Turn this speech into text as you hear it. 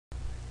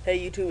Hey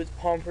YouTube, it's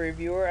Palm Pre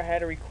Reviewer. I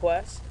had a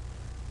request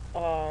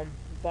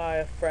by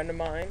a friend of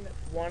mine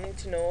wanting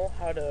to know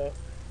how to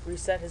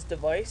reset his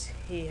device.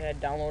 He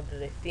had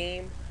downloaded a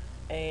theme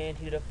and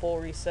he did a full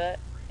reset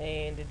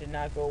and it did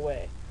not go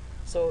away.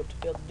 So to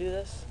be able to do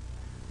this,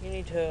 you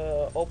need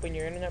to open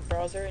your internet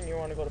browser and you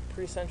want to go to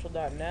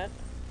presential.net.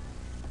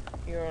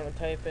 You want to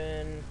type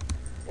in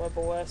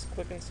WebOS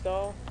Quick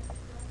Install.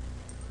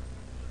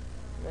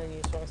 Then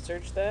you just want to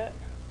search that.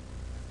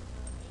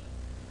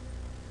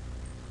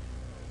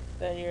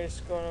 Then you're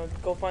just going to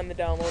go find the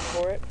download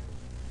for it.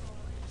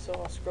 So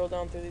I'll scroll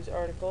down through these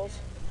articles,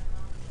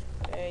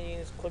 and you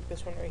just click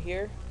this one right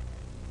here,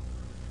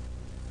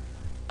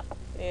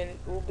 and it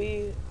will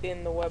be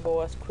in the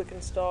WebOS Quick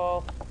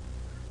Install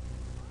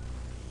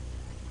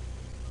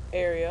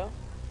area.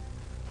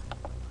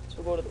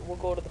 So we'll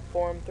go to the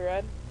forum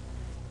thread.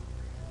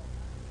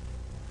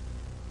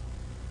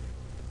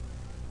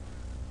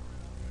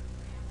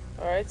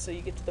 Alright, so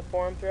you get to the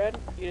forum thread.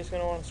 You're just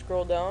going to want to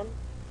scroll down,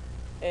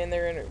 and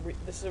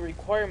this is a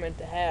requirement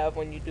to have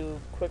when you do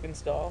Quick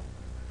Install.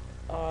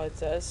 It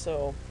says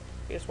so.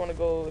 You just want to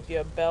go, if you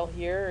have Bell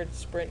here or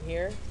Sprint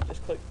here,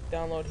 just click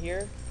download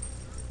here.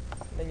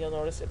 Then you'll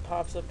notice it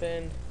pops up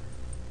in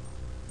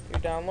your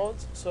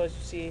downloads. So as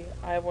you see,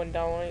 I have one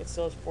downloading. It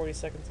still has 40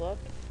 seconds left.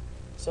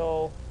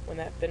 So when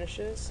that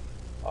finishes,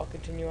 I'll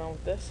continue on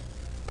with this.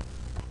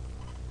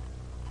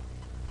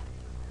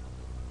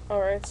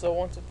 Alright, so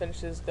once it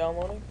finishes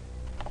downloading,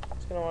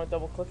 just going to want to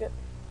double click it,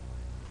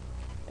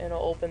 and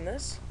I'll open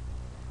this.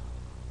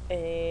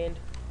 And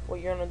what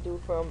you're going to do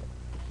from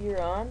here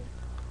on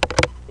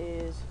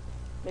is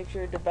make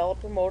sure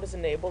developer mode is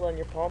enabled on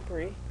your Palm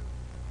Pre.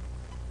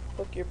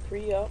 Hook your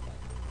Pre up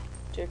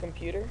to your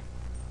computer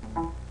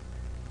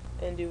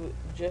and do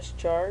just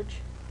charge.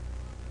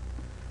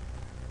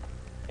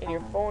 And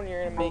your phone,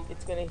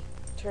 it's gonna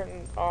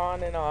turn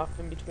on and off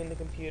in between the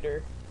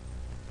computer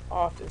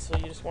often. So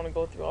you just want to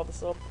go through all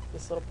this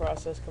little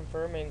process: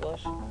 confirm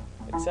English,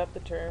 accept the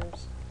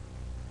terms.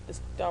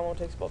 This download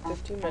takes about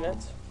 15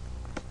 minutes.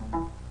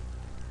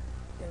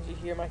 As you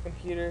hear, my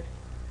computer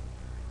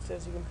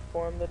says you can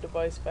perform the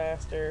device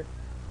faster.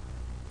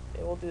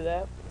 It will do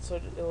that. So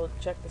it will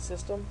check the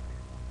system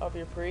of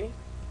your Pre,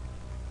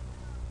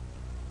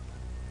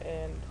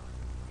 and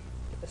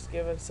just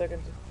give it a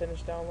second to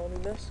finish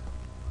downloading this.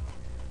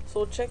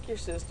 So it'll check your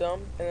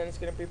system, and then it's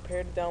going to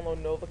prepare to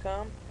download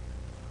Novacom.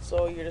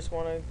 So you just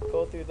want to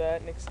go through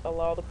that and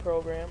allow the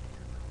program,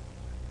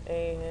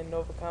 and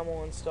Novacom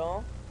will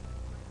install.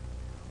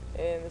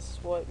 And this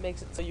is what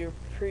makes it so your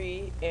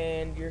Pre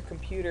and your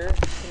computer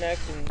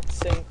connect and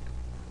sync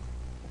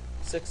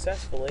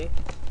successfully.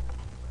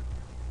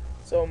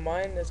 So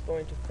mine is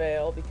going to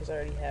fail because I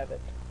already have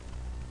it.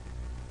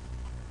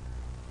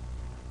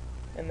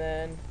 And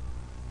then,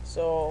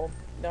 so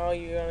now all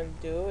you're going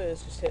to do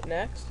is just hit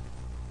next,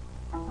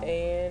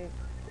 and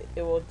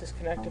it will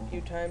disconnect a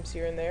few times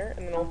here and there,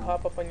 and then it will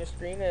pop up on your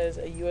screen as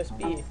a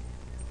USB.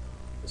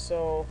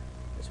 So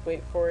just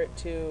wait for it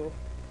to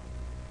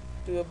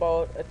do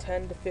about a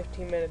 10 to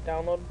 15 minute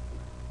download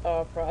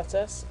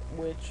process,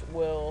 which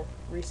will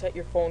reset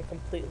your phone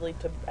completely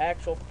to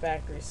actual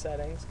factory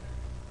settings.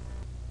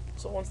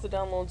 So once the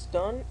download's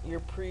done,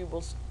 your Pre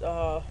will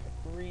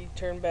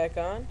return back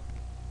on,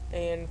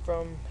 and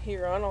from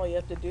here on all you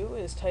have to do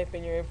is type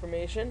in your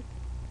information,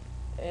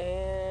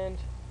 and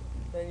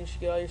then you should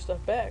get all your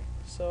stuff back.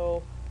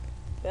 So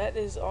that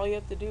is all you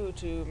have to do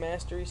to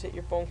master reset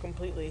your phone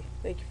completely.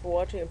 Thank you for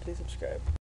watching, and please subscribe.